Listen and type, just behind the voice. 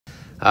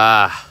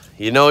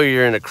You know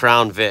you're in a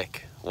Crown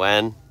Vic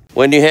when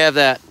you have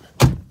that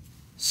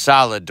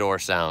solid door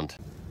sound.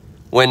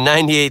 When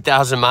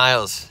 98,000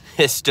 miles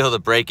is still the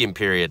braking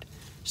period.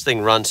 This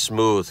thing runs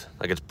smooth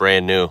like it's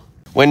brand new.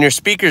 When your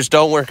speakers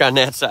don't work on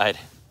that side,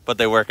 but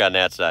they work on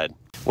that side.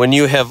 When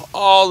you have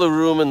all the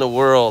room in the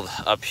world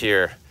up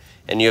here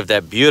and you have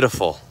that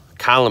beautiful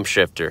column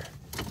shifter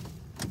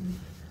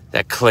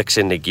that clicks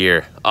into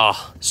gear.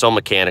 Oh, so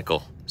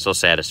mechanical, so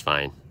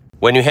satisfying.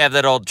 When you have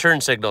that old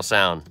turn signal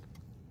sound.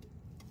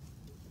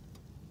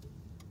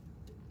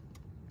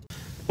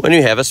 When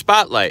you have a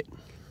spotlight.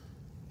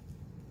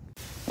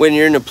 When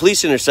you're in a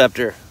police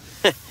interceptor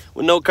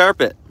with no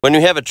carpet. When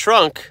you have a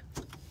trunk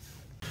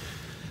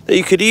that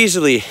you could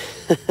easily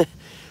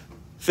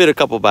fit a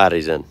couple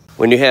bodies in.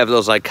 When you have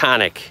those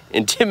iconic,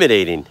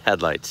 intimidating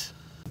headlights.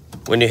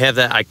 When you have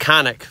that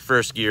iconic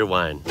first gear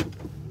whine.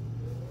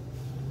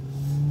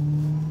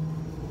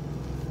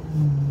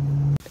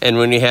 And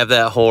when you have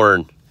that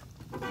horn